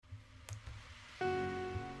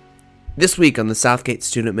This week on the Southgate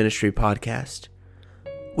Student Ministry Podcast,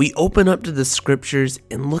 we open up to the scriptures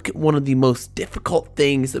and look at one of the most difficult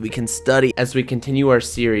things that we can study as we continue our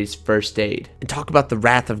series, First Aid, and talk about the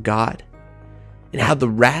wrath of God, and how the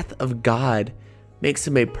wrath of God makes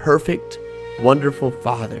him a perfect, wonderful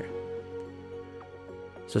Father.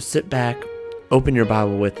 So sit back, open your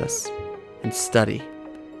Bible with us, and study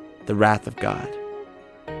the wrath of God.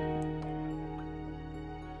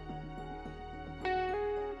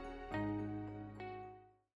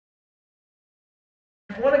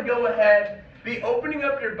 You want to go ahead, be opening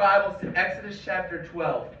up your Bibles to Exodus chapter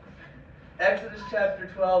 12. Exodus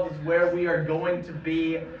chapter 12 is where we are going to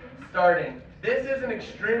be starting. This is an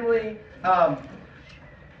extremely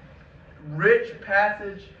rich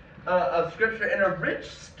passage of Scripture and a rich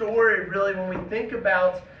story, really, when we think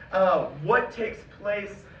about what takes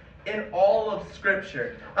place in all of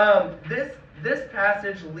Scripture. This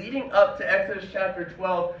passage leading up to Exodus chapter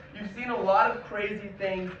 12, you've seen a lot of crazy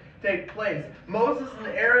things take place. Moses and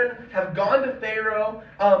Aaron have gone to Pharaoh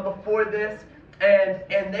before this,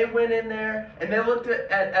 and they went in there and they looked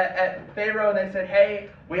at Pharaoh and they said,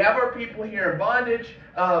 "Hey, we have our people here in bondage.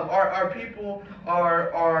 Our people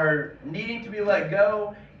are needing to be let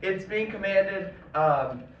go. It's being commanded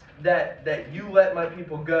that you let my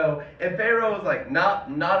people go." And Pharaoh was like, not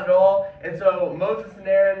at all. And so Moses and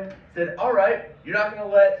Aaron said, "All right, you're not going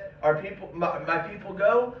to let our people, my people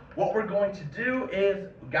go. What we're going to do is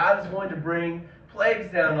God is going to bring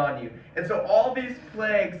plagues down on you." And so all these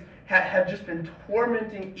plagues have just been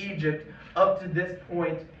tormenting Egypt up to this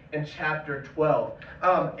point in chapter 12.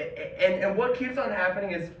 And what keeps on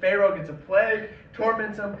happening is Pharaoh gets a plague,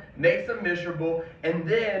 torments them, makes them miserable, and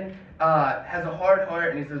then has a hard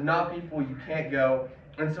heart, and he says, "Not people, you can't go."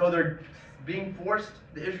 And so they're being forced,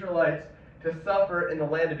 the Israelites, to suffer in the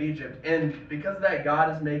land of Egypt. And because of that,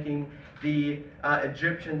 God is making the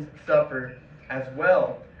Egyptians suffer as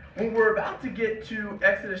well. When we're about to get to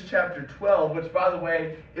Exodus chapter 12, which, by the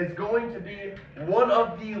way, is going to be one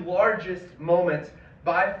of the largest moments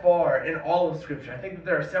by far in all of Scripture. I think that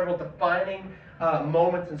there are several defining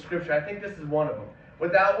moments in Scripture. I think this is one of them.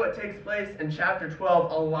 Without what takes place in chapter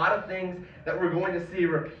 12, a lot of things that we're going to see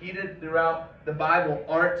repeated throughout the Bible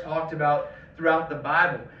aren't talked about throughout the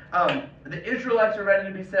Bible. The Israelites are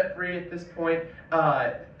ready to be set free at this point.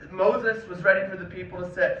 Moses was ready for the people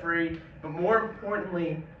to set free. But more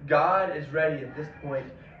importantly, God is ready at this point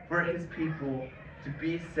for his people to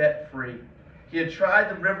be set free. He had tried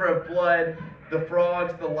the river of blood, the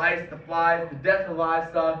frogs, the lice, the flies, the death of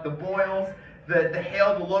livestock, the boils, the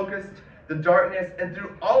hail, the locust, the darkness, and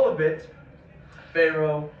through all of it,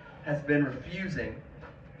 Pharaoh has been refusing.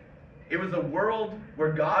 It was a world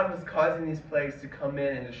where God was causing these plagues to come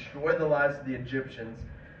in and destroy the lives of the Egyptians,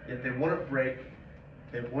 yet they wouldn't break,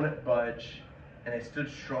 they wouldn't budge, and they stood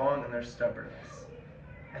strong in their stubbornness.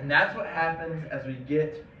 And that's what happens as we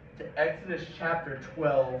get to Exodus chapter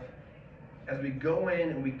 12, as we go in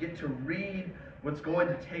and we get to read what's going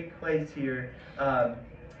to take place here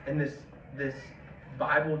in this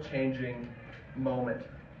Bible-changing moment.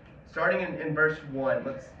 Starting in verse 1,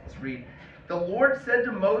 let's read. "The Lord said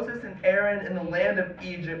to Moses and Aaron in the land of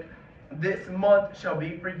Egypt, 'This month shall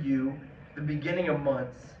be for you the beginning of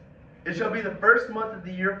months. It shall be the first month of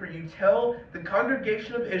the year for you. Tell the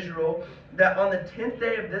congregation of Israel that on the 10th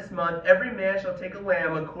day of this month every man shall take a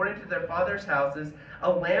lamb according to their father's houses, a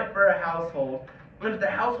lamb for a household. And if the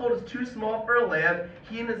household is too small for a lamb,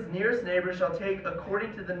 he and his nearest neighbor shall take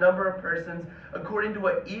according to the number of persons, according to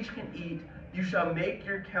what each can eat. You shall make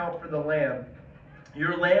your count for the lamb.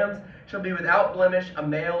 Your lambs shall be without blemish, a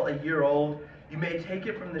male a year old. You may take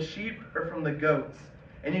it from the sheep or from the goats.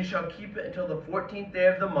 And you shall keep it until the 14th day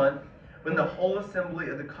of the month, when the whole assembly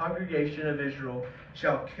of the congregation of Israel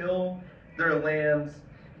shall kill their lambs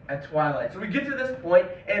at twilight.'" So we get to this point,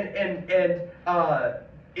 and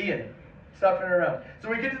Ian, stop turning around. So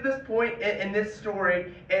we get to this point in this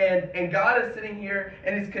story, and God is sitting here,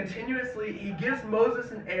 and he gives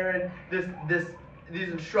Moses and Aaron these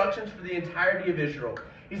instructions for the entirety of Israel.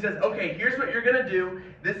 He says, "Okay, here's what you're going to do.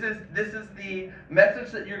 This is the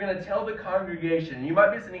message that you're going to tell the congregation." You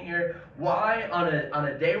might be sitting here, why on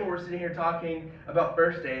a day where we're sitting here talking about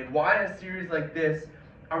First Aid, why in a series like this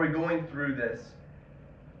are we going through this?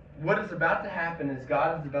 What is about to happen is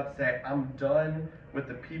God is about to say, "I'm done with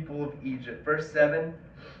the people of Egypt." Verse 7,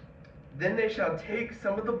 "Then they shall take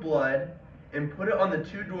some of the blood and put it on the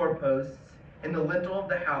 2 doorposts and the lintel of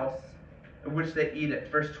the house of which they eat it."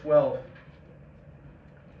 Verse 12,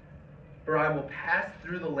 "For I will pass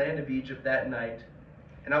through the land of Egypt that night,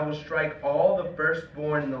 and I will strike all the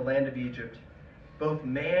firstborn in the land of Egypt, both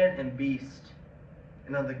man and beast,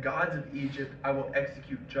 and on the gods of Egypt I will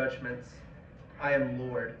execute judgments. I am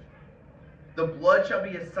Lord. The blood shall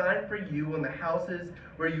be a sign for you on the houses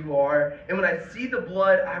where you are, and when I see the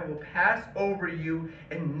blood, I will pass over you,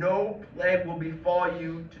 and no plague will befall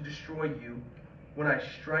you to destroy you when I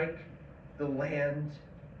strike the land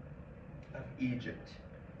of Egypt.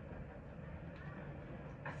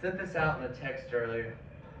 I sent this out in a text earlier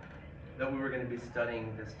that we were going to be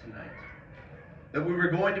studying this tonight. That we were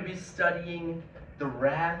going to be studying the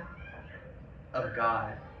wrath of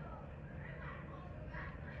God,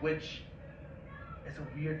 which is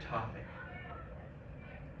a weird topic.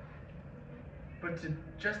 But to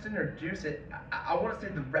just introduce it, I want to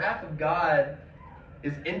say the wrath of God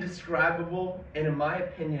is indescribable, and in my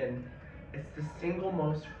opinion, it's the single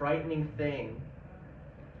most frightening thing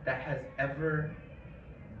that has ever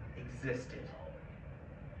existed.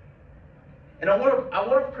 And I want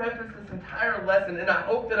to preface this entire lesson, and I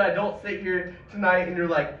hope that I don't sit here tonight and you're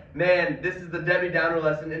like, man, this is the Debbie Downer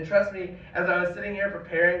lesson. And trust me, as I was sitting here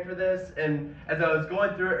preparing for this, and as I was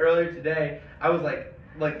going through it earlier today, I was like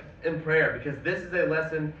in prayer, because this is a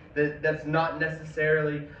lesson that's not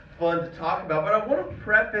necessarily fun to talk about. But I want to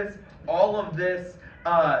preface all of this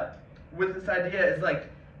with this idea is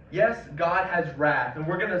like, yes, God has wrath, and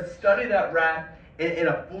we're going to study that wrath in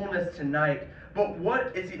a fullness tonight. But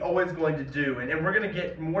what is he always going to do? And we're going to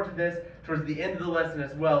get more to this towards the end of the lesson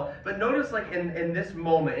as well. But notice, like in this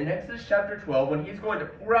moment, in Exodus chapter 12, when he's going to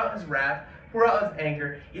pour out his wrath, pour out his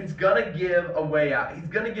anger, he's going to give a way out. He's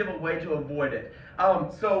going to give a way to avoid it.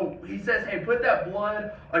 So he says, hey, put that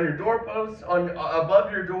blood on your doorposts, above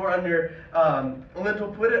your door, on your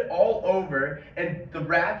lintel, put it all over, and the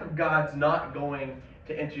wrath of God's not going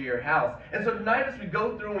to enter your house. And so tonight, as we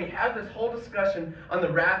go through and we have this whole discussion on the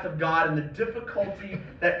wrath of God and the difficulty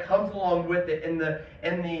that comes along with it, and the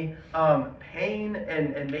pain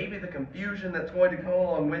and maybe the confusion that's going to come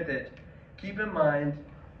along with it, keep in mind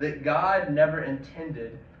that God never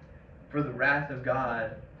intended for the wrath of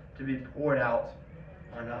God to be poured out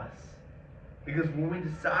on us. Because when we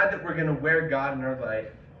decide that we're going to wear God in our life,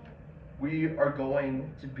 we are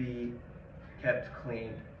going to be kept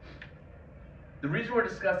clean. The reason we're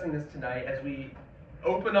discussing this tonight, as we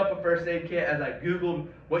open up a first aid kit, as I Googled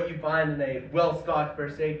what you find in a well-stocked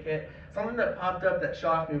first aid kit, something that popped up that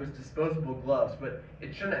shocked me was disposable gloves, but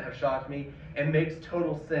it shouldn't have shocked me and makes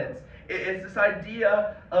total sense. It's this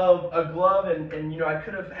idea of a glove, and you know, I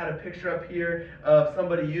could have had a picture up here of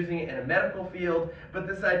somebody using it in a medical field, but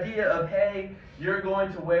this idea of, hey, you're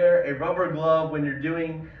going to wear a rubber glove when you're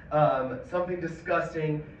doing something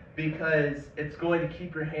disgusting, because it's going to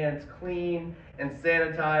keep your hands clean and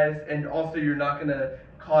sanitized, and also you're not going to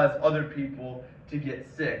cause other people to get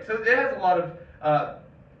sick. So it has a lot of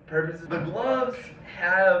purposes. The gloves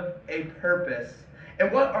have a purpose.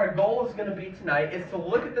 And what our goal is going to be tonight is to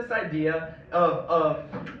look at this idea of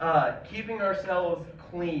keeping ourselves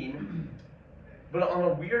clean, but on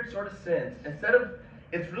a weird sort of sense. Instead of,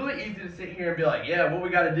 it's really easy to sit here and be like, yeah, what we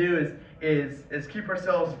got to do is keep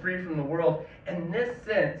ourselves free from the world. In this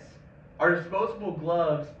sense, our disposable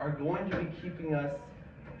gloves are going to be keeping us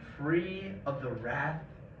free of the wrath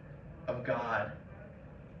of God.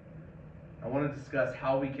 I want to discuss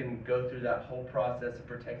how we can go through that whole process of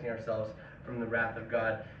protecting ourselves from the wrath of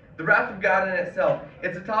God. The wrath of God in itself,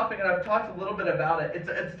 it's a topic, and I've talked a little bit about it. It's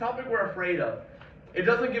a topic we're afraid of. It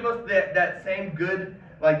doesn't give us that same good,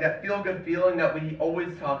 like that feel-good feeling that we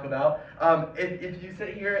always talk about. If you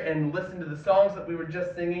sit here and listen to the songs that we were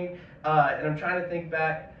just singing, and I'm trying to think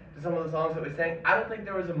back to some of the songs that we sang, I don't think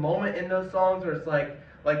there was a moment in those songs where it's like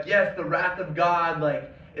yes, the wrath of God,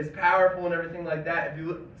 like, is powerful and everything like that. If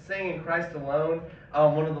you sing in Christ alone,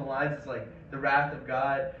 one of the lines is like, the wrath of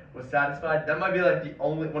God was satisfied. That might be like the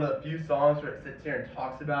only one of the few songs where it sits here and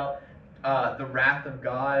talks about the wrath of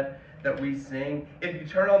God that we sing. If you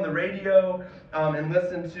turn on the radio and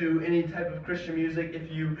listen to any type of Christian music,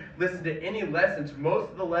 if you listen to any lessons,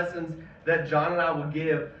 most of the lessons that John and I will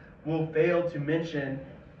give will fail to mention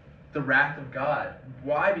the wrath of God.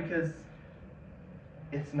 Why? Because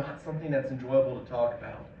it's not something that's enjoyable to talk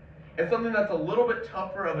about. It's something that's a little bit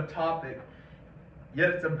tougher of a topic, yet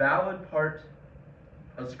it's a valid part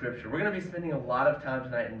of Scripture. We're going to be spending a lot of time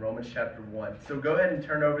tonight in Romans chapter 1. So go ahead and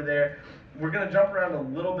turn over there. We're going to jump around a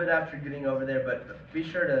little bit after getting over there, but be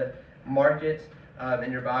sure to mark it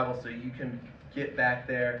in your Bible so you can get back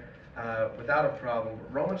there without a problem.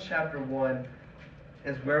 Romans chapter 1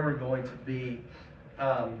 is where we're going to be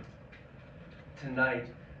tonight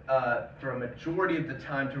for a majority of the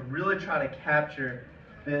time, to really try to capture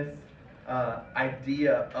this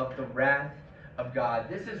idea of the wrath of God.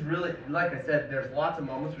 This is really, like I said, there's lots of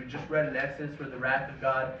moments. We just read in Exodus where the wrath of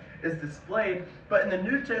God is displayed. But in the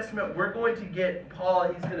New Testament, we're going to get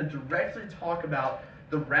Paul, he's going to directly talk about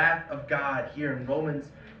the wrath of God here in Romans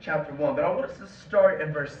chapter 1. But I want us to start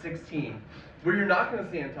in verse 16, where you're not going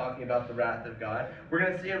to see him talking about the wrath of God. We're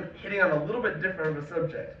going to see him hitting on a little bit different of a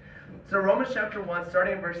subject. So Romans chapter 1,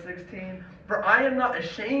 starting in verse 16, "For I am not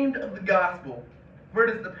ashamed of the gospel, for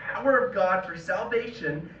it is the power of God for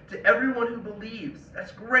salvation to everyone who believes."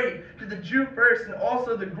 That's great. To the Jew first, and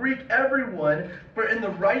also the Greek, everyone. "For in the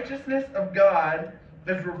righteousness of God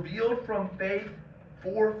is revealed from faith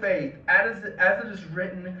for faith. As it is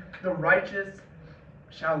written, the righteous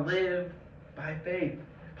shall live by faith."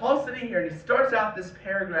 Paul's sitting here and he starts out this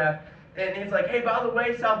paragraph and he's like, hey, by the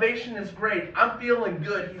way, salvation is great. I'm feeling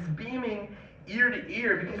good. He's beaming ear to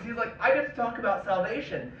ear because he's like, I get to talk about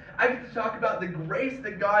salvation. I get to talk about the grace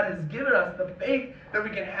that God has given us, the faith that we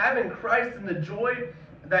can have in Christ and the joy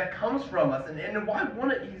that comes from us. And why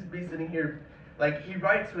wouldn't he be sitting here? Like, he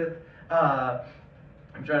writes with, I'm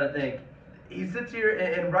trying to think. He sits here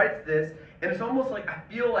and writes this, and it's almost like, I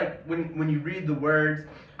feel like when you read the words,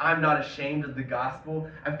 I'm not ashamed of the gospel,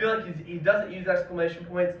 I feel like he doesn't use exclamation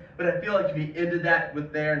points, but I feel like if he ended that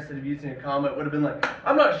with there instead of using a comma, it would have been like,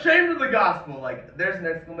 I'm not ashamed of the gospel. Like, there's an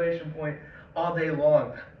exclamation point all day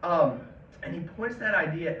long. And he points that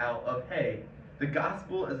idea out of, hey, the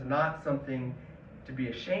gospel is not something to be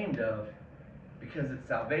ashamed of because it's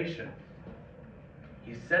salvation.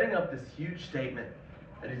 He's setting up this huge statement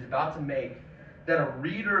that he's about to make that a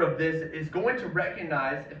reader of this is going to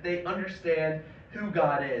recognize if they understand who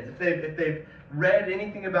God is. If they've read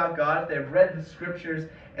anything about God, if they've read the scriptures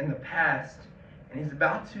in the past, and he's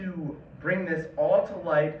about to bring this all to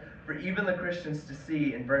light for even the Christians to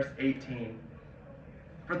see in verse 18.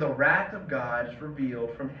 "For the wrath of God is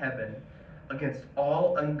revealed from heaven against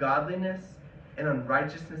all ungodliness and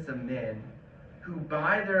unrighteousness of men, who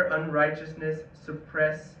by their unrighteousness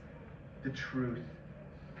suppress the truth."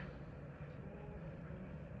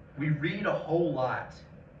 We read a whole lot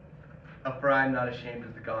of "For I am not ashamed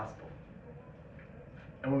of the gospel."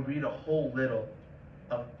 And we read a whole little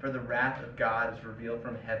of "For the wrath of God is revealed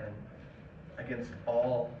from heaven against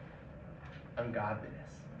all ungodliness."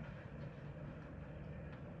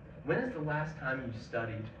 When is the last time you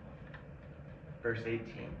studied verse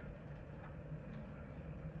 18?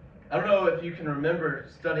 I don't know if you can remember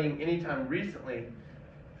studying anytime recently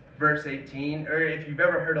verse 18, or if you've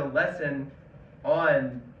ever heard a lesson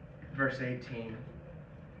on verse 18.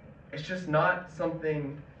 It's just not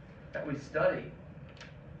something that we study.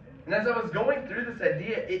 And as I was going through this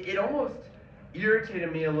idea, it almost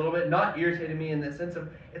irritated me a little bit. Not irritated me in the sense of,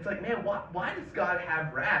 it's like, man, why does God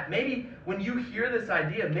have wrath? Maybe when you hear this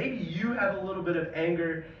idea, maybe you have a little bit of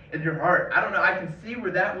anger in your heart. I don't know. I can see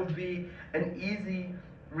where that would be an easy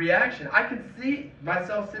reaction. I can see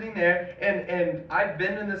myself sitting there, and I've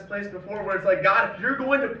been in this place before where it's like, God, if you're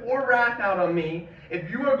going to pour wrath out on me, if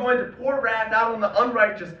you are going to pour wrath out on the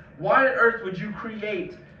unrighteous, why on earth would you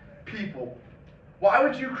create people? Why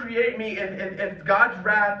would you create me if God's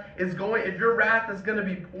wrath is going, if your wrath is going to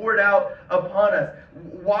be poured out upon us?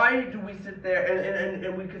 Why do we sit there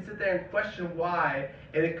and we could sit there and question why,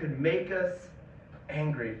 and it could make us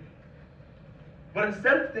angry. But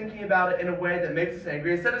instead of thinking about it in a way that makes us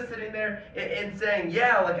angry, instead of sitting there and saying,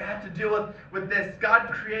 yeah, like I have to deal with this, God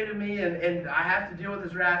created me and I have to deal with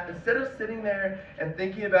his wrath, instead of sitting there and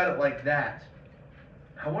thinking about it like that,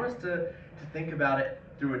 I want us to think about it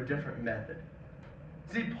through a different method.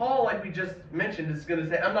 See, Paul, like we just mentioned, is going to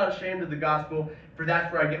say, I'm not ashamed of the gospel, for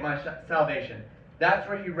that's where I get my salvation. That's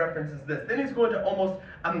where he references this. Then he's going to almost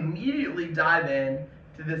immediately dive in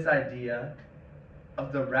to this idea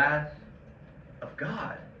of the wrath of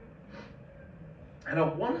God. And I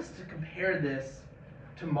want us to compare this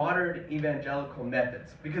to modern evangelical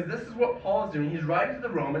methods, because this is what Paul is doing. He's writing to the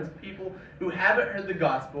Romans, people who haven't heard the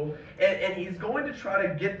gospel, and he's going to try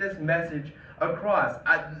to get this message across.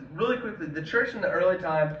 Really quickly, the church in the early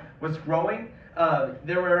time was growing.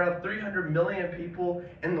 There were around 300 million people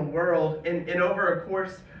in the world, and over a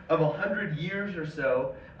course of 100 years or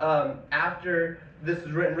so, after this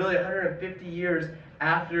was written, really 150 years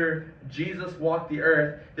after Jesus walked the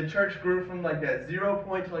earth, the church grew from like that 0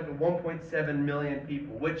 point to like a 1.7 million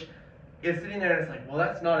people, which is sitting there and it's like, well,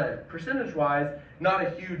 that's not a percentage-wise, not a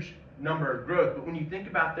huge number of growth. But when you think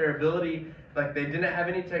about their ability, like they didn't have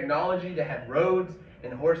any technology, they had roads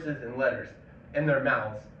and horses and letters in their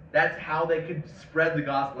mouths. That's how they could spread the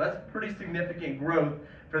gospel. That's pretty significant growth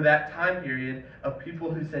for that time period of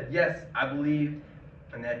people who said, yes, I believe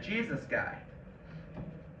in that Jesus guy.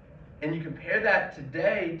 And you compare that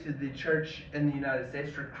today to the church in the United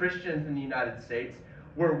States, for Christians in the United States,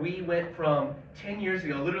 where we went from 10 years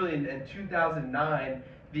ago, literally in 2009,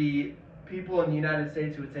 the people in the United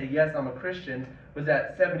States who would say, yes, I'm a Christian, was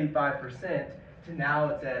at 75%, to now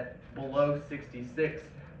it's at below 66%.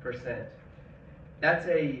 That's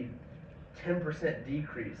a 10%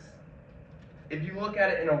 decrease. If you look at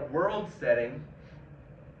it in a world setting,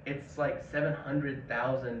 it's like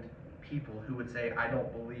 700,000 people who would say, I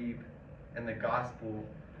don't believe in the gospel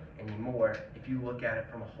anymore, if you look at it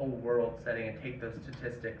from a whole world setting and take those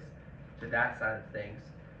statistics to that side of things.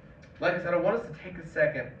 Like I said, I want us to take a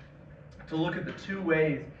second to look at the two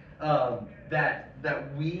ways that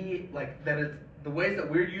it's the ways that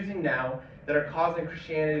we're using now that are causing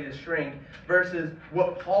Christianity to shrink versus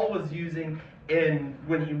what Paul was using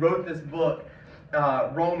when he wrote this book,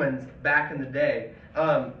 Romans, back in the day.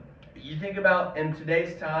 You think about in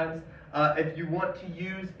today's times, if you want to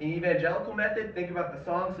use an evangelical method, think about the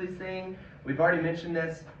songs we sing. We've already mentioned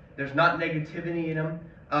this. There's not negativity in them.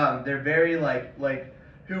 They're very like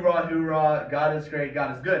hoorah, hoorah, God is great,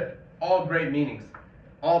 God is good. All great meanings.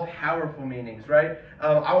 All powerful meanings, right?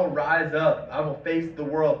 I will rise up. I will face the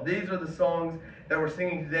world. These are the songs that we're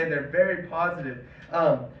singing today. They're very positive.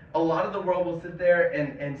 A lot of the world will sit there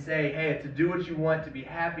and say, hey, it's a do what you want, to be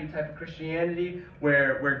happy type of Christianity,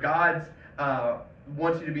 where God's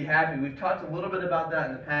wants you to be happy. We've talked a little bit about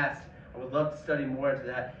that in the past. I would love to study more into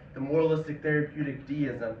that. The moralistic therapeutic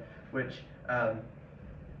deism, which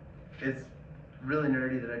is really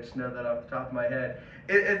nerdy that I just know that off the top of my head.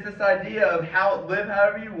 It's this idea of live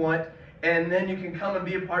however you want, and then you can come and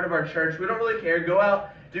be a part of our church. We don't really care. Go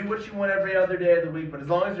out, do what you want every other day of the week, but as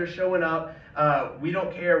long as you're showing up, we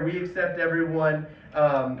don't care. We accept everyone,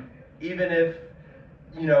 even if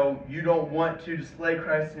you don't want to display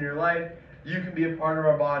Christ in your life. You can be a part of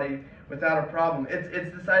our body without a problem.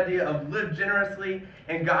 It's this idea of live generously,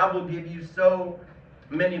 and God will give you so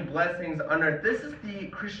many blessings on earth. This is the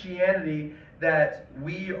Christianity that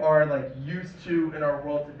we are used to in our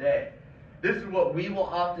world today. This is what we will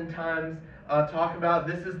oftentimes talk about.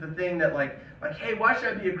 This is the thing that hey, why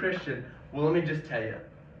should I be a Christian? Well, let me just tell you,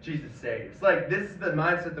 Jesus saves. This is the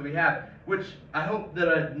mindset that we have, which I hope that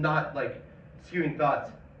I'm not skewing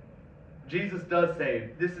thoughts. Jesus does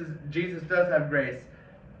save. Jesus does have grace.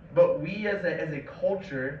 But we as a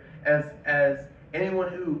culture, as anyone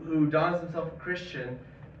who dons himself a Christian,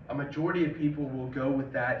 a majority of people will go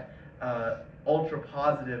with that ultra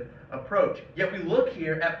positive approach. Yet we look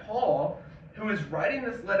here at Paul, who is writing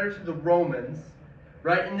this letter to the Romans,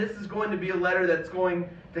 right? And this is going to be a letter that's going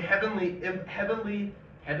to heavily influence.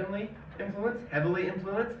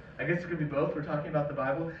 I guess it could be both. We're talking about the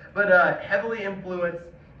Bible, but heavily influence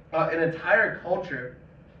an entire culture,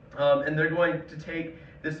 and they're going to take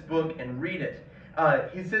this book and read it.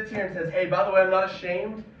 He sits here and says, hey, by the way, I'm not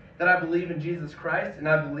ashamed that I believe in Jesus Christ, and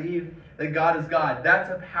I believe that God is God.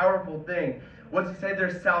 That's a powerful thing. What's he say?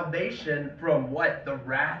 There's salvation from what? The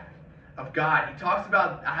wrath of God. He talks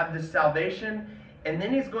about, I have this salvation, and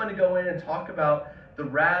then he's going to go in and talk about the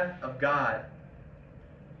wrath of God.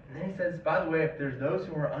 And then he says, by the way, if there's those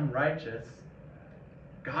who are unrighteous,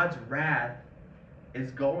 God's wrath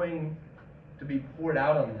is going to be poured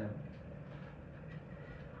out on them.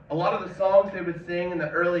 A lot of the songs they would sing in the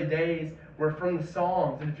early days were from the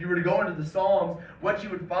Psalms. And if you were to go into the Psalms, what you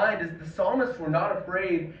would find is the psalmists were not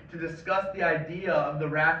afraid to discuss the idea of the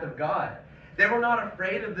wrath of God. They were not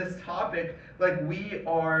afraid of this topic like we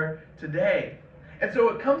are today. And so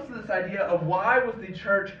it comes to this idea of why was the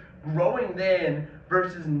church growing then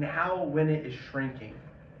versus now when it is shrinking?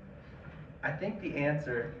 I think the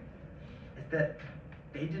answer is that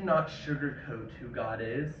they did not sugarcoat who God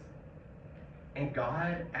is. And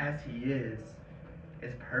God, as He is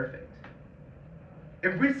perfect.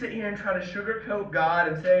 If we sit here and try to sugarcoat God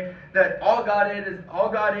and say that all God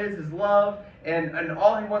is love, and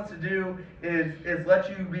all He wants to do is let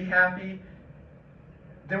you be happy,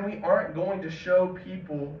 then we aren't going to show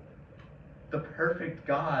people the perfect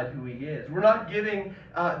God who He is. We're not giving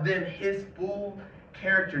them His full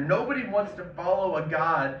character. Nobody wants to follow a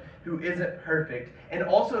God who isn't perfect. And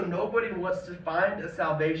also nobody wants to find a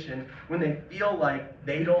salvation when they feel like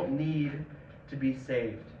they don't need to be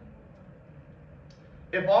saved.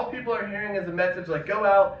 If all people are hearing is a message like, go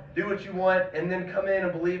out, do what you want, and then come in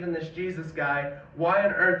and believe in this Jesus guy, why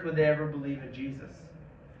on earth would they ever believe in Jesus?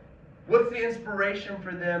 What's the inspiration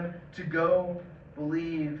for them to go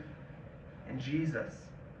believe in Jesus?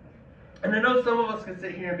 And I know some of us can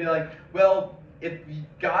sit here and be like, well, if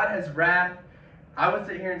God has wrath, I would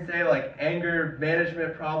sit here and say anger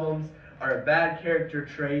management problems are a bad character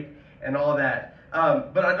trait and all that.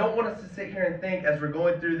 But I don't want us to sit here and think as we're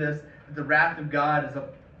going through this that the wrath of God is a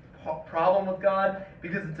problem with God,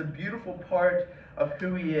 because it's a beautiful part of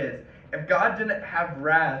who He is. If God didn't have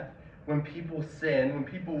wrath when people sinned, when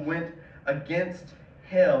people went against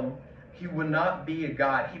Him, He would not be a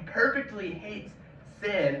God. He perfectly hates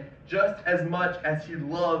sin just as much as He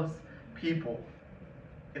loves people.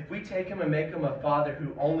 If we take Him and make Him a Father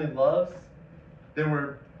who only loves, then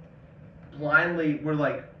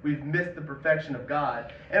we've missed the perfection of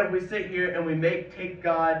God. And if we sit here and we take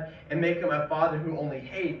God and make Him a Father who only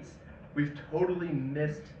hates, we've totally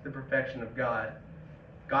missed the perfection of God.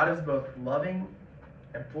 God is both loving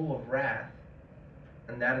and full of wrath,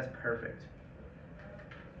 and that is perfect.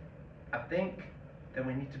 I think that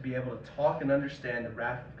we need to be able to talk and understand the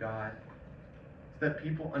wrath of God so that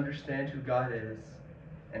people understand who God is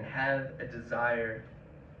and have a desire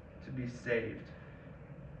to be saved.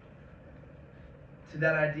 To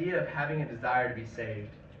that idea of having a desire to be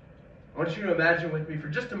saved, I want you to imagine with me for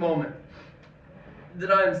just a moment that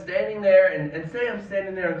I'm standing there, and say I'm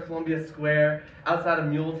standing there in Columbia Square outside of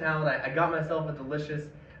Muletown. I got myself a delicious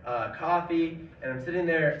coffee, and I'm sitting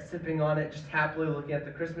there sipping on it, just happily looking at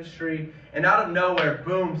the Christmas tree, and out of nowhere,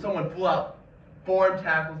 boom, someone full out form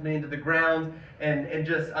tackles me into the ground, and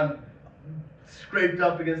I'm scraped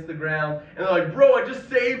up against the ground, and they're like, bro, I just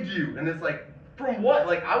saved you. And it's like, from what?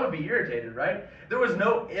 Like, I would be irritated, right? There was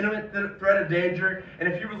no imminent threat of danger,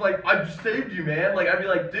 and if he was like, I just saved you, man, like, I'd be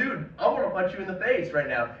like, dude, I'm gonna punch you in the face right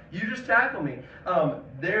now. You just tackled me.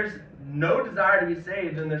 There's no desire to be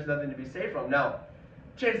saved, and there's nothing to be saved from. Now,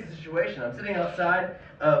 change the situation. I'm sitting outside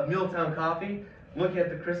of Muletown Coffee, looking at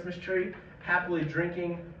the Christmas tree, happily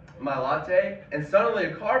drinking my latte, and suddenly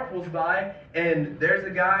a car pulls by, and there's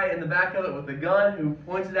a guy in the back of it with a gun who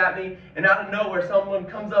points it at me, and out of nowhere someone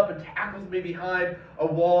comes up and tackles me behind a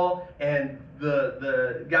wall, and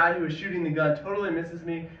the guy who was shooting the gun totally misses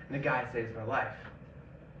me, and the guy saves my life.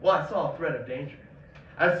 Well, I saw a threat of danger.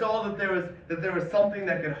 I saw that there was something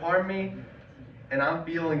that could harm me, and I'm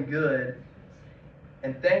feeling good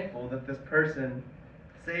and thankful that this person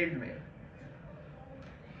saved me.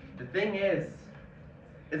 The thing is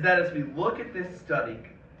that as we look at this study,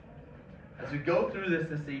 as we go through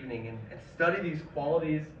this evening and study these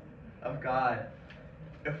qualities of God,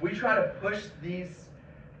 if we try to push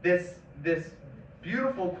this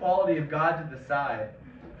beautiful quality of God to the side,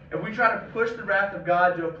 if we try to push the wrath of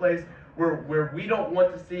God to a place where we don't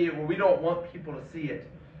want to see it, where we don't want people to see it,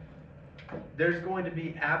 there's going to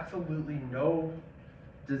be absolutely no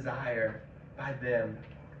desire by them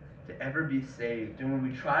to ever be saved. And when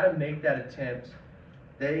we try to make that attempt,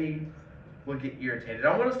 they will get irritated.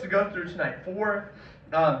 I want us to go through tonight 4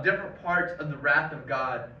 different parts of the wrath of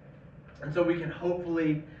God, and so we can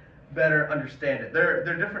hopefully better understand it. They're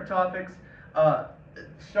different topics,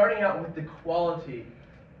 starting out with the quality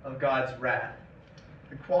of God's wrath.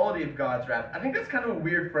 The quality of God's wrath. I think that's kind of a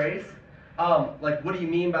weird phrase. Like, what do you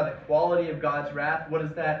mean by the quality of God's wrath? What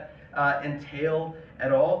does that entail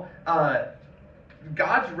at all?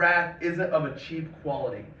 God's wrath isn't of a cheap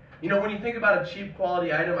quality. You know, when you think about a cheap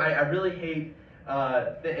quality item, I really hate,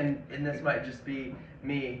 and this might just be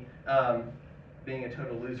me being a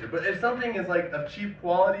total loser, but if something is like of cheap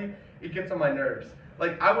quality, it gets on my nerves.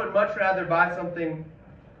 Like, I would much rather buy something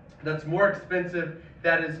that's more expensive,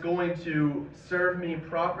 that is going to serve me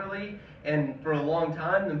properly and for a long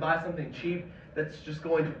time, than buy something cheap that's just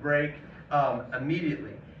going to break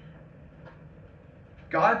immediately.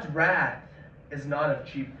 God's wrath is not of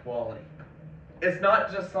cheap quality. It's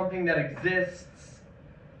not just something that exists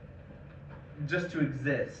just to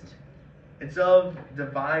exist. It's of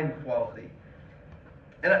divine quality.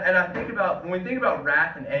 And I think about, when we think about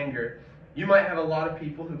wrath and anger, you might have a lot of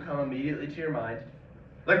people who come immediately to your mind.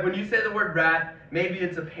 Like, when you say the word wrath, maybe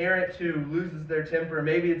it's a parent who loses their temper.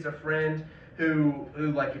 Maybe it's a friend who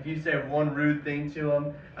like, if you say one rude thing to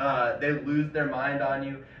them, they lose their mind on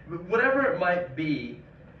you. Whatever it might be,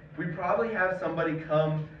 we probably have somebody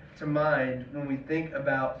come to mind when we think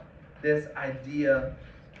about this idea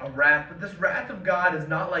of wrath. But this wrath of God is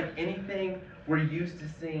not like anything we're used to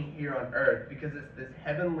seeing here on earth, because it's this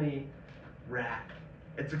heavenly wrath.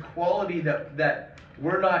 It's a quality that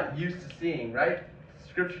we're not used to seeing, right?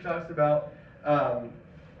 Scripture talks about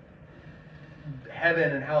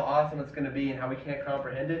heaven and how awesome it's going to be and how we can't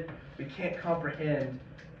comprehend it. We can't comprehend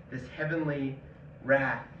this heavenly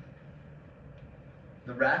wrath.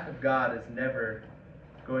 The wrath of God is never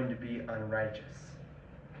going to be unrighteous.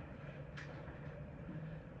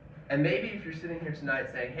 And maybe if you're sitting here tonight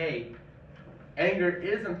saying, hey, anger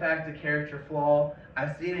is in fact a character flaw,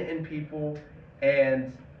 I've seen it in people,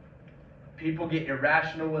 and people get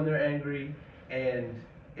irrational when they're angry, and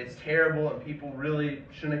it's terrible and people really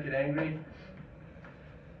shouldn't get angry,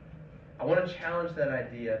 I want to challenge that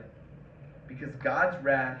idea, because God's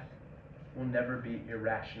wrath will never be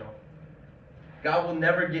irrational. God will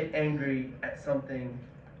never get angry at something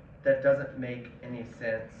that doesn't make any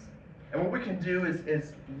sense. And what we can do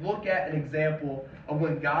is look at an example of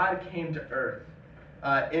when God came to earth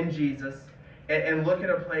in Jesus, and look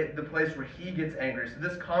at the place where he gets angry. So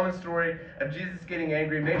this common story of Jesus getting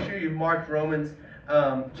angry, make sure you've marked Romans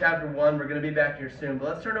chapter 1. We're going to be back here soon. But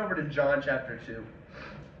let's turn over to John chapter 2.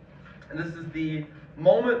 And this is the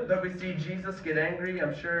moment that we see Jesus get angry.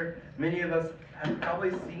 I'm sure many of us have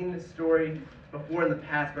probably seen this story before in the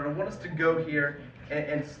past, but I want us to go here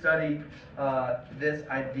and study this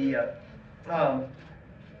idea of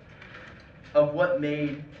what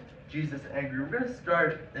made Jesus angry. We're going to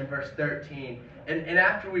start in verse 13. And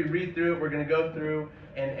after we read through it, we're going to go through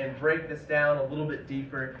and break this down a little bit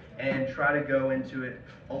deeper and try to go into it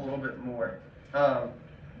a little bit more.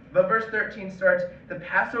 But verse 13 starts, "The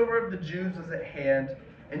Passover of the Jews was at hand,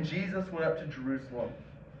 and Jesus went up to Jerusalem.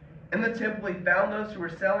 In the temple he found those who were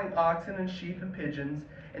selling oxen and sheep and pigeons,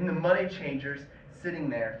 and the money changers sitting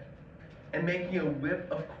there. And making a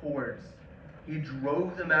whip of cords, he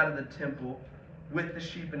drove them out of the temple with the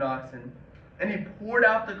sheep and oxen. And he poured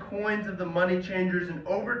out the coins of the money changers and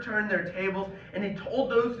overturned their tables. And he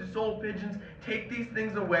told those who sold pigeons, 'Take these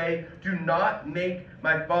things away. Do not make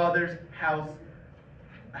my Father's house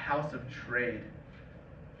a house of trade.'"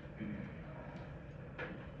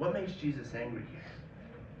 What makes Jesus angry here?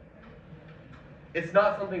 It's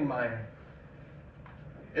not something minor.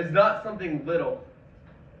 It's not something little.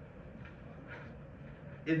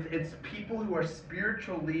 It's people who are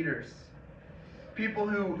spiritual leaders. People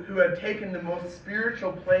who have taken the most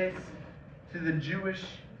spiritual place to the Jewish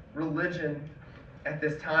religion at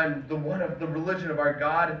this time, the religion of our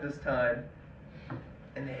God at this time,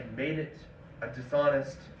 and they have made it a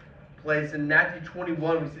dishonest place. In Matthew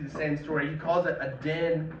 21, we see the same story. He calls it a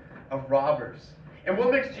den of robbers. And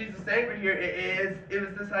what makes Jesus angry here it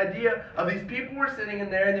was this idea of these people were sitting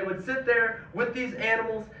in there, and they would sit there with these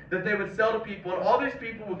animals that they would sell to people, and all these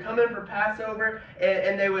people would come in for Passover,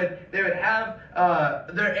 and they would have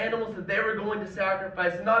their animals that they were going to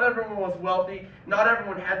sacrifice. Not everyone was wealthy, not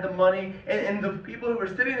everyone had the money, and the people who were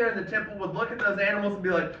sitting there in the temple would look at those animals and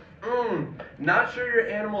be like, not sure your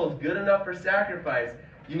animal is good enough for sacrifice.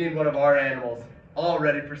 You need one of our animals, all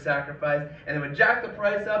ready for sacrifice. And they would jack the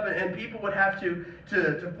price up, and people would have to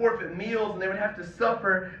forfeit meals, and they would have to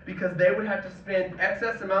suffer because they would have to spend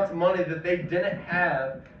excess amounts of money that they didn't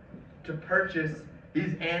have to purchase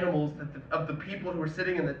these animals of the people who were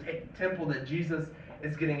sitting in the temple that Jesus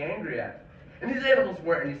is getting angry at. And these animals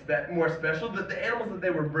weren't any more special. The animals that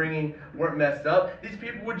they were bringing weren't messed up. These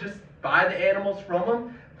people would just buy the animals from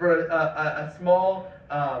them for a small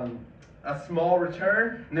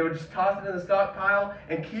return, and they would just toss it in the stockpile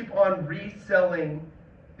and keep on reselling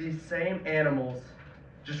these same animals,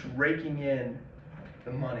 just raking in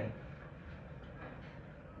the money.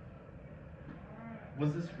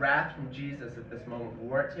 Was this wrath from Jesus at this moment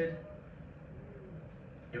warranted?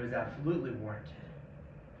 It was absolutely warranted.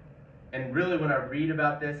 And really, when I read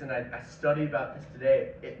about this and I study about this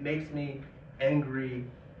today, it makes me angry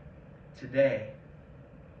today.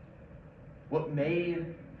 What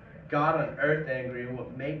made God on earth angry, and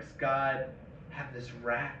what makes God have this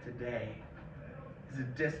wrath today, is a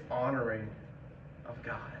dishonoring of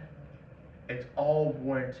God. It's all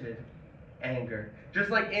warranted anger. Just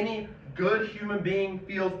like any good human being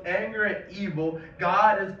feels anger at evil,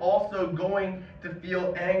 God is also going to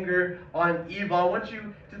feel anger on evil. I want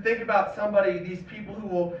you to think about somebody, these people who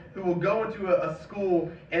will go into a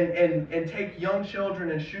school and take young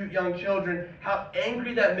children and shoot young children, how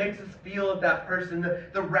angry that makes us feel at that person,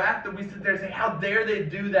 the wrath that we sit there and say, how dare they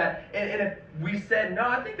do that? And if we said, no,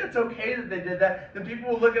 I think that's okay that they did that, then people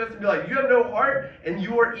will look at us and be like, you have no heart and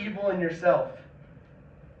you are evil in yourself.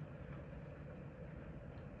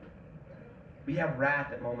 We have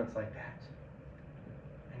wrath at moments like that.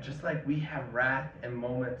 And just like we have wrath in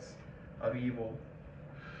moments of evil,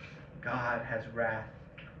 God has wrath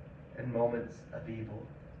in moments of evil.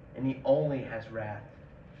 And He only has wrath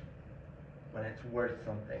when it's worth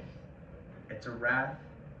something. It's a wrath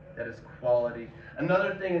that is quality.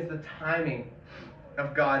 Another thing is the timing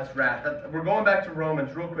of God's wrath. We're going back to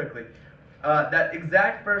Romans real quickly. That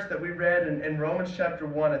exact verse that we read in Romans chapter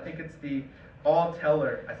 1, I think it's the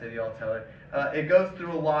all-teller. I say the all-teller. It goes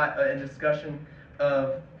through a lot in discussion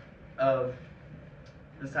of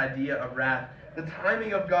this idea of wrath. The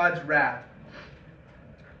timing of God's wrath.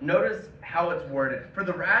 Notice how it's worded. For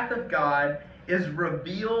the wrath of God is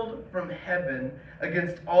revealed from heaven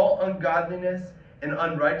against all ungodliness and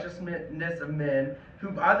unrighteousness of men, who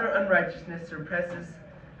by their unrighteousness suppresses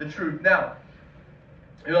the truth. Now,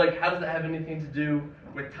 you're like, how does that have anything to do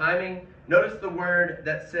with timing? Notice the word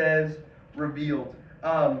that says revealed.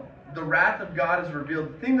 The wrath of God is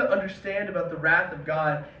revealed. The thing to understand about the wrath of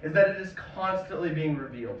God is that it is constantly being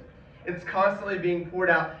revealed. It's constantly being poured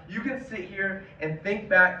out. You can sit here and think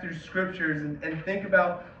back through scriptures and think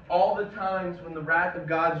about all the times when the wrath of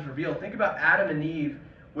God is revealed. Think about Adam and Eve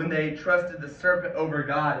when they trusted the serpent over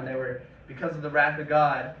God, and they were, because of the wrath of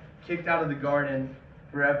God, kicked out of the garden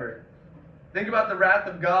forever. Think about the wrath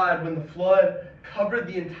of God when the flood covered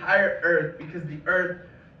the entire earth because the earth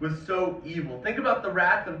was so evil. Think about the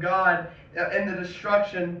wrath of God and the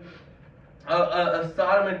destruction of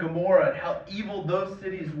Sodom and Gomorrah and how evil those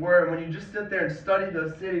cities were. And when you just sit there and study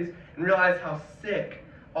those cities and realize how sick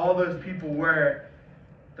all those people were,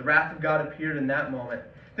 the wrath of God appeared in that moment.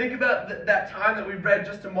 Think about that time that we read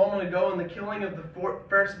just a moment ago in the killing of the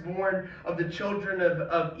firstborn of the children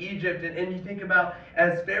of Egypt. And you think about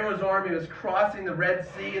as Pharaoh's army was crossing the Red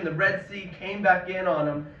Sea and the Red Sea came back in on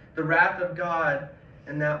them, the wrath of God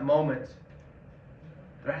in that moment.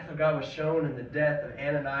 The wrath of God was shown in the death of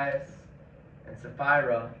Ananias and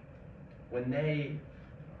Sapphira when they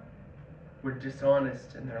were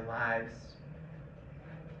dishonest in their lives.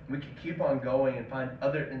 We could keep on going and find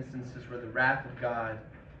other instances where the wrath of God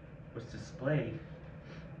was displayed.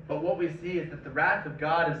 But what we see is that the wrath of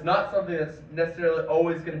God is not something that's necessarily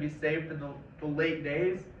always going to be saved for the late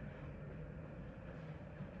days.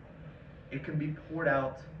 It can be poured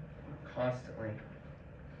out constantly.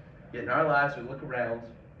 Yet in our lives, we look around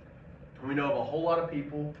and we know of a whole lot of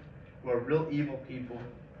people who are real evil people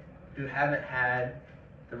who haven't had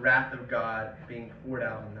the wrath of God being poured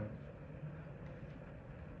out on them.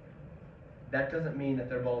 That doesn't mean that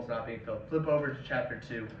their bowl is not being filled. Flip over to chapter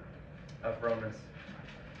 2 of Romans.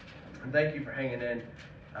 And thank you for hanging in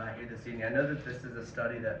here this evening. I know that this is a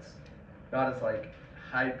study that's not as like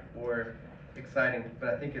hype or exciting,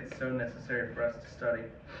 but I think it's so necessary for us to study.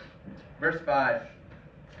 Verse 5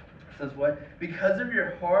 says what? Because of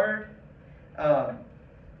your hard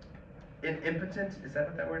and impotent, is that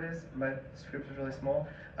what that word is? My scripture's really small.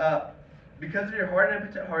 Because of your hard and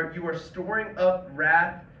impotent heart, you are storing up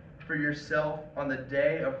wrath for yourself on the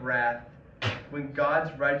day of wrath, when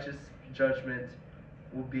God's righteous judgment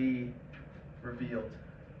will be revealed.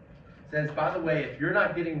 It says, by the way, if you're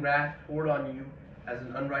not getting wrath poured on you as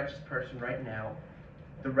an unrighteous person right now,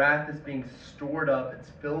 the wrath is being stored up. It's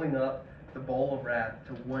filling up the bowl of wrath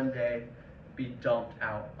to one day be dumped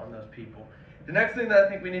out on those people. The next thing that I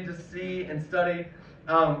think we need to see and study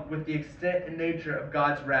with the extent and nature of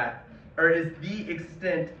God's wrath, or is the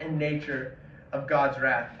extent and nature of God's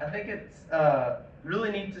wrath. I think it's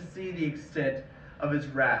really neat to see the extent of his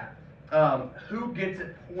wrath. Who gets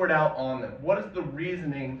it poured out on them? What is the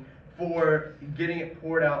reasoning for getting it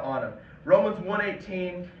poured out on them? Romans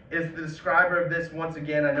 1:18 is the describer of this once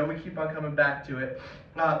again. I know we keep on coming back to it.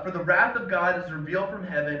 For the wrath of God is revealed from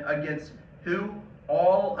heaven against who?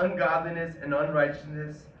 All ungodliness and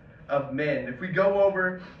unrighteousness of men. If we go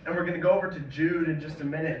over, and we're going to go over to Jude in just a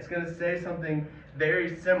minute, it's going to say something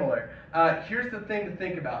very similar. Here's the thing to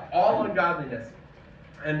think about. All ungodliness.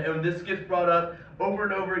 And this gets brought up over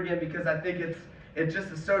and over again because I think it just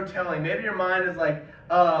is so telling. Maybe your mind is like,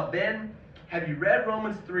 Ben, have you read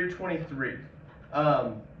Romans 3:23?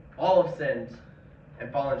 All have sinned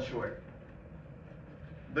and fallen short.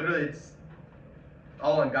 Literally, it's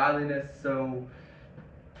all ungodliness. So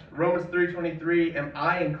Romans 3:23, am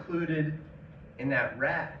I included in that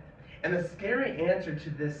wrath? And the scary answer to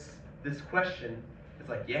this question is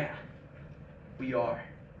like, yeah, we are.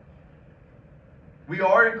 We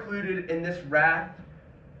are included in this wrath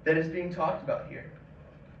that is being talked about here.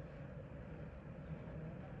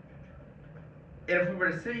 And if we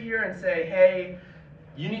were to sit here and say, hey,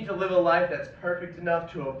 you need to live a life that's perfect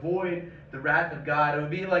enough to avoid the wrath of God, it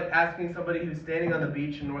would be like asking somebody who's standing on the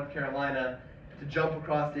beach in North Carolina to jump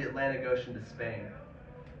across the Atlantic Ocean to Spain.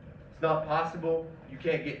 It's not possible. You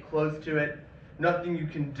can't get close to it. Nothing you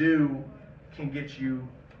can do can get you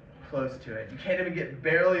close to it. You can't even get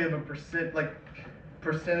barely of a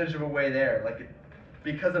percentage of a way there.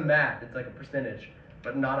 Because of math, it's like a percentage,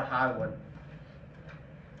 but not a high one.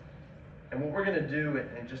 And what we're going to do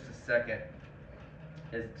in just a second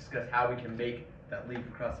is discuss how we can make that leap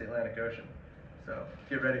across the Atlantic Ocean. So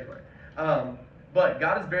get ready for it. But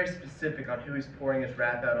God is very specific on who he's pouring his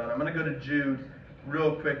wrath out on. I'm going to go to Jude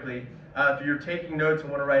real quickly. If you're taking notes and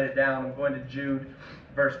want to write it down, I'm going to Jude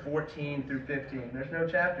verse 14 through 15. There's no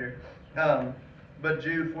chapter. But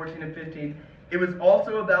Jude 14 and 15. It was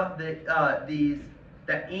also about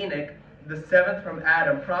that Enoch the seventh from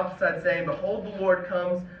Adam, prophesied, saying, Behold, the Lord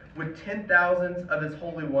comes with 10,000s of his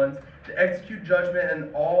holy ones to execute judgment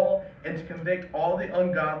and to convict all the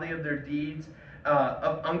ungodly of their deeds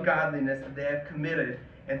of ungodliness that they have committed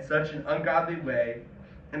in such an ungodly way,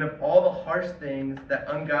 and of all the harsh things that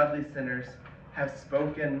ungodly sinners have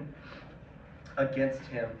spoken against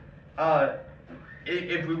him.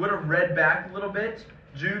 If we would have read back a little bit,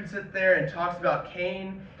 Jude sits there and talks about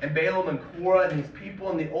Cain and Balaam and Korah and these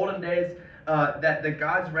people in the olden days that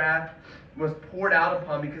God's wrath was poured out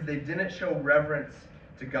upon because they didn't show reverence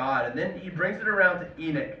to God. And then he brings it around to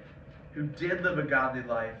Enoch, who did live a godly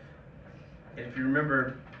life. And if you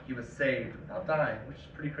remember, he was saved without dying, which is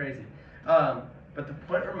pretty crazy. But the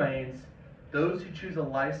point remains, those who choose a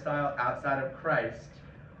lifestyle outside of Christ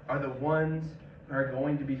are the ones who are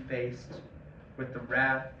going to be faced with the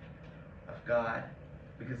wrath of God,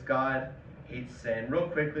 because God hates sin. Real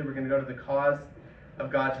quickly, we're going to go to the cause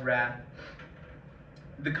of God's wrath.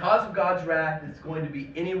 The cause of God's wrath is going to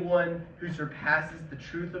be anyone who surpasses the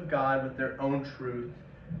truth of God with their own truth,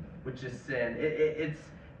 which is sin.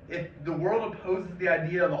 If the world opposes the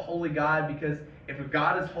idea of a holy God, because if a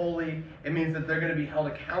God is holy, it means that they're going to be held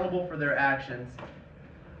accountable for their actions.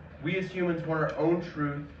 We as humans want our own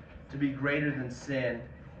truth to be greater than sin,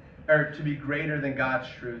 or to be greater than God's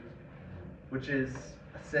truth, which is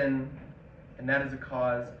a sin, and that is a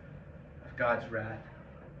cause of God's wrath.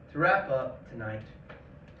 To wrap up tonight,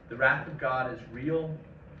 the wrath of God is real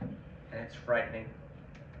and it's frightening.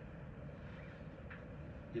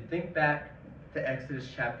 You think back to Exodus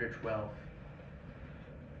chapter 12.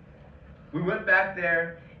 We went back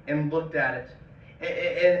there and looked at it.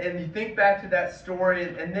 And you think back to that story,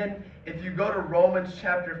 and then if you go to Romans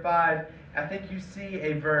chapter 5, I think you see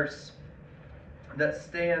a verse that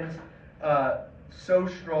stands so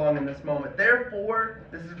strong in this moment. Therefore,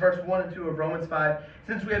 this is verse 1 and 2 of Romans 5,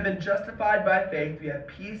 since we have been justified by faith, we have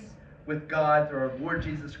peace with God through our Lord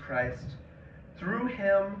Jesus Christ. Through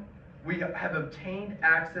him, we have obtained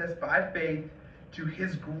access by faith to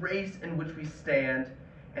his grace in which we stand,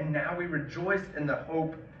 and now we rejoice in the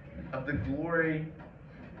hope of the glory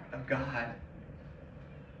of God.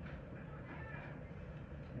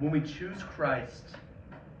 When we choose Christ,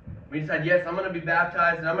 we decide, yes, I'm going to be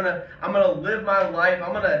baptized, and I'm going to live my life.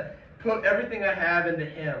 I'm going to put everything I have into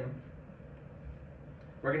him.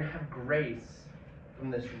 We're going to have grace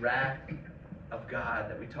from this wrath of God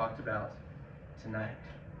that we talked about tonight.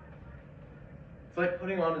 It's like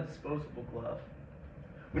putting on a disposable glove.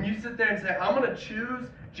 When you sit there and say, I'm going to choose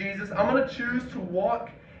Jesus, I'm going to choose to walk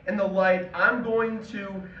in the light, I'm going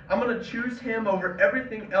to choose him over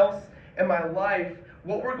everything else in my life,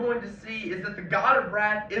 what we're going to see is that the God of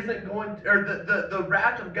wrath isn't going to, or the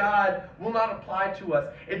wrath of God will not apply to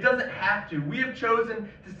us. It doesn't have to. We have chosen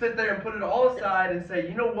to sit there and put it all aside and say,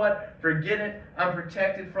 you know what, forget it, I'm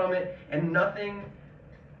protected from it, and nothing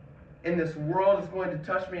in this world is going to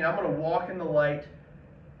touch me, and I'm going to walk in the light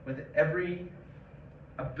with every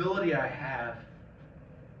ability I have,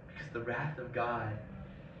 because the wrath of God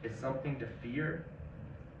is something to fear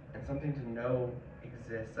and something to know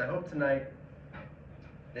exists. I hope tonight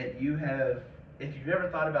that you have, if you've never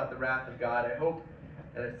thought about the wrath of God, I hope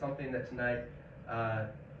that it's something that tonight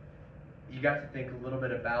you got to think a little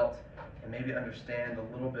bit about and maybe understand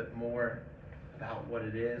a little bit more about what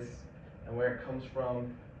it is and where it comes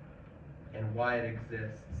from and why it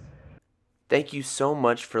exists. Thank you so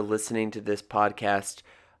much for listening to this podcast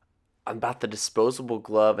about the disposable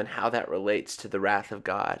glove and how that relates to the wrath of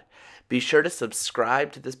God. Be sure to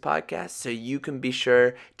subscribe to this podcast so you can be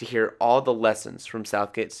sure to hear all the lessons from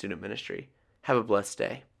Southgate Student Ministry. Have a blessed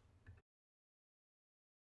day.